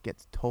surf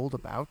gets told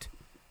about.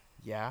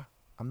 Yeah,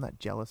 I'm not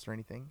jealous or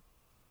anything.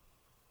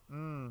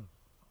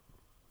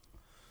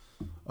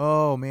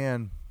 Oh,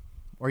 man.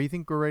 Or you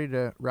think we're ready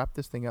to wrap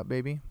this thing up,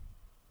 baby?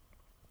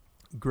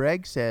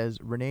 Greg says,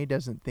 Renee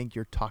doesn't think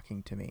you're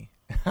talking to me.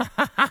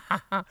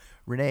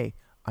 Renee,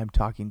 I'm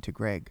talking to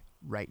Greg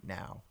right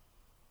now.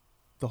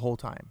 The whole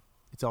time.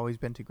 It's always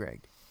been to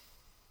Greg.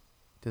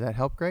 Did that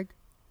help, Greg?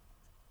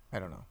 I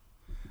don't know.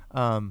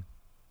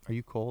 Are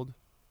you cold?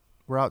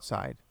 We're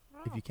outside,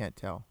 if you can't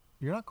tell.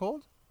 You're not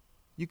cold?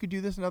 You could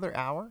do this another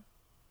hour?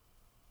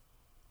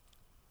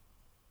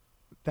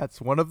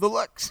 That's one of the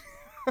looks.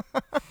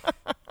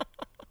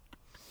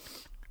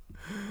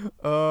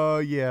 Oh,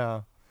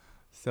 yeah.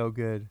 So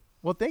good.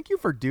 Well, thank you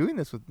for doing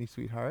this with me,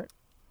 sweetheart.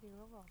 You're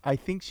welcome. I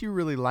think she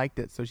really liked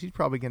it, so she's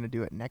probably going to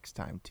do it next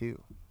time,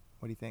 too.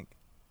 What do you think?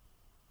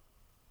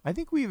 I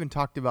think we even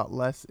talked about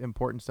less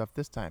important stuff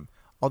this time.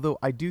 Although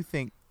I do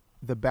think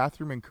the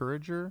bathroom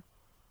encourager.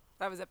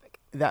 That was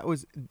epic. That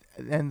was,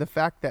 and the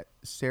fact that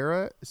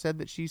Sarah said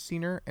that she's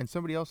seen her, and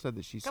somebody else said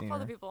that she's seen her. A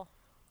couple other people.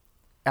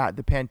 At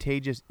the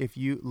Pantages, if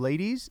you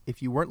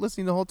weren't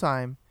listening the whole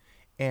time,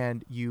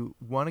 and you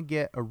want to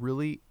get a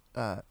really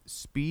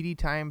speedy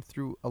time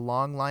through a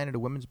long line at a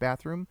women's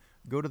bathroom,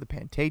 go to the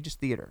Pantages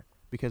Theater,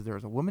 because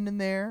there's a woman in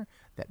there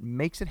that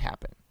makes it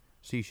happen.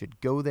 So you should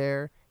go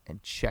there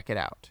and check it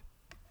out.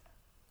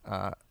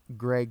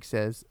 Greg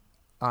says,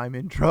 I'm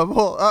in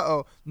trouble.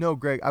 Uh-oh. No,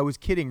 Greg, I was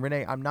kidding.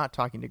 Renee, I'm not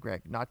talking to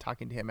Greg. Not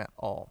talking to him at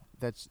all.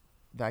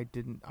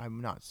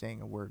 I'm not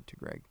saying a word to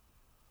Greg.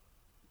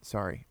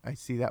 Sorry. I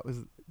see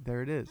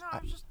there it is. No,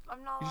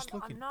 I'm not allowed to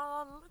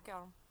look at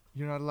him.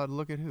 You're not allowed to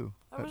look at who?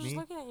 I was just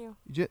looking at you.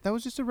 That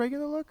was just a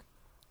regular look?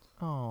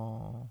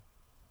 Oh.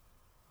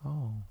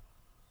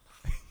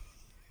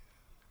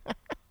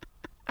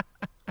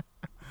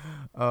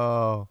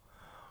 Oh.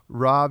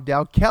 Rob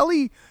Dow.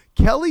 Kelly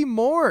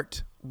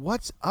Mort.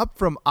 What's up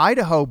from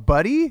Idaho,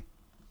 buddy?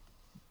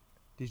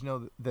 Did you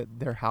know that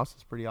their house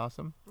is pretty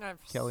awesome?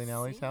 Kelly and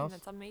Ellie's house?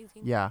 That's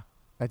amazing. Yeah.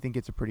 I think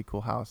it's a pretty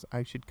cool house.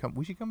 We should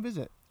come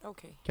visit.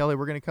 Okay. Kelly,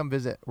 we're going to come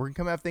visit. We're going to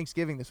come have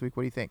Thanksgiving this week.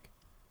 What do you think?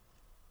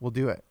 We'll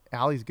do it.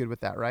 Allie's good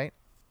with that, right?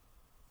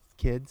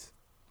 Kids,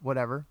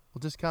 whatever. We'll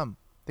just come.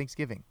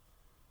 Thanksgiving.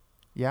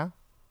 Yeah?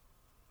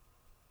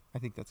 I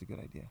think that's a good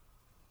idea.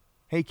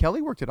 Hey,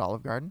 Kelly worked at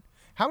Olive Garden.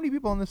 How many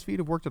people on this feed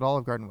have worked at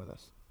Olive Garden with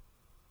us?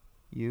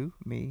 You,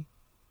 me,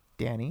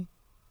 Danny,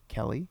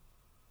 Kelly.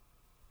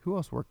 Who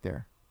else worked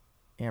there?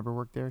 Amber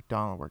worked there.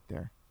 Donald worked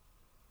there.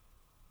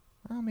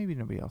 Oh, maybe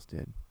nobody else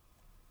did.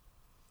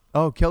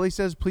 Oh, Kelly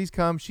says, please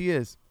come. She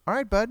is. All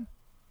right, bud.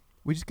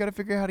 We just got to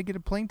figure out how to get a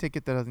plane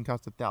ticket that doesn't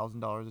cost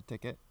 $1,000 a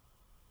ticket.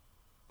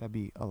 That'd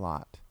be a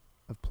lot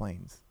of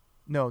planes.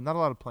 No, not a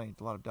lot of planes,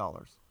 a lot of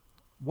dollars.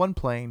 One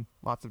plane,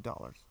 lots of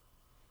dollars.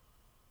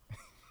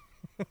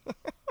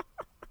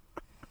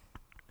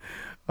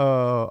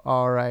 Oh,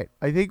 all right.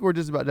 I think we're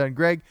just about done.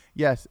 Greg,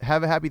 yes,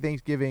 have a happy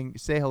Thanksgiving.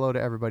 Say hello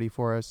to everybody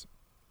for us.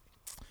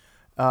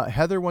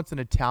 Heather wants an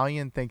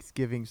Italian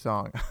Thanksgiving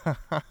song.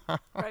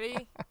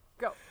 Ready?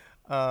 Go.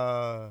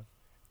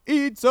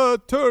 It's a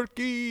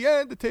turkey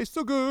and it tastes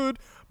so good.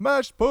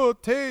 Mashed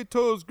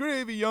potatoes,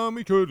 gravy,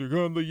 yummy, cutting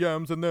on the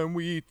yams, and then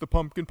we eat the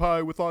pumpkin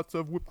pie with lots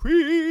of whipped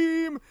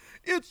cream.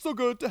 It's so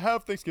good to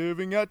have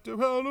Thanksgiving at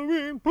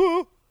Halloween.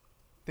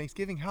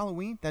 Thanksgiving,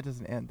 Halloween? That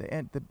doesn't end.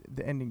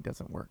 The ending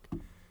doesn't work.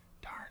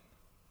 Darn.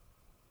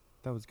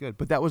 That was good.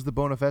 But that was the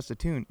Bonafesta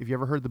tune. If you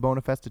ever heard the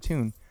Bonafesta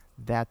tune,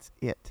 that's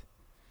it.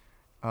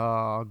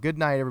 Good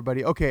night,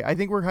 everybody. Okay, I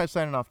think we're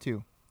signing off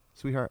too.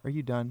 Sweetheart, are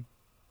you done?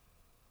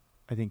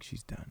 I think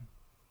she's done.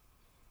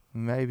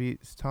 Maybe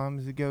it's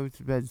time to go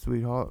to bed,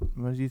 sweetheart.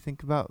 What do you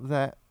think about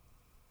that?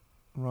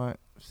 Right,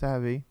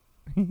 savvy.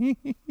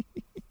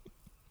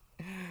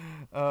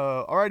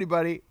 Alrighty,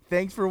 buddy.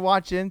 Thanks for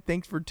watching.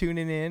 Thanks for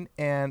tuning in.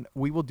 And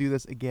we will do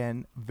this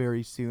again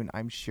very soon,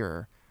 I'm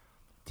sure.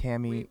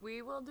 Tammy.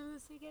 We will do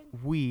this again?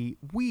 We,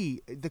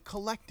 the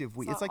collective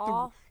we.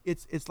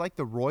 It's like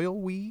the royal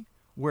we,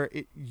 where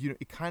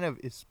it kind of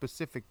is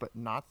specific, but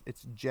not,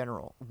 it's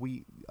general.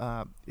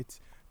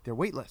 They're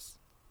weightless.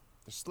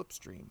 They're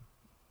slipstream.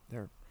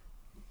 They're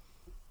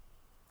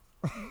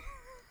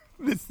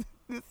this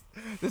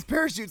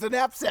parachute's a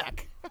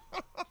knapsack.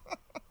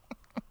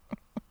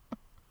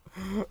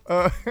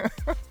 All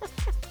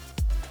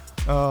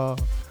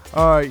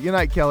right. Good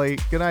night, Kelly.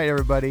 Good night,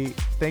 everybody.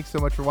 Thanks so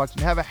much for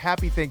watching. Have a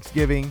happy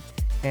Thanksgiving,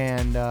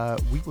 and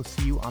we will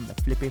see you on the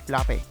flippy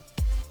floppy.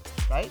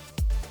 Right?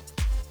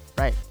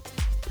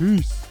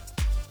 Peace.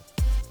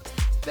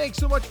 Thanks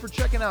so much for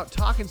checking out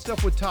Talkin'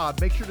 Stuff with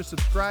Todd. Make sure to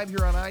subscribe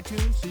here on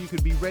iTunes so you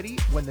can be ready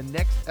when the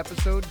next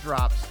episode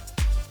drops.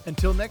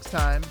 Until next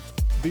time,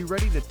 be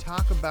ready to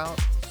talk about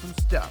some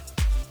stuff.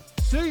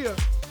 See ya!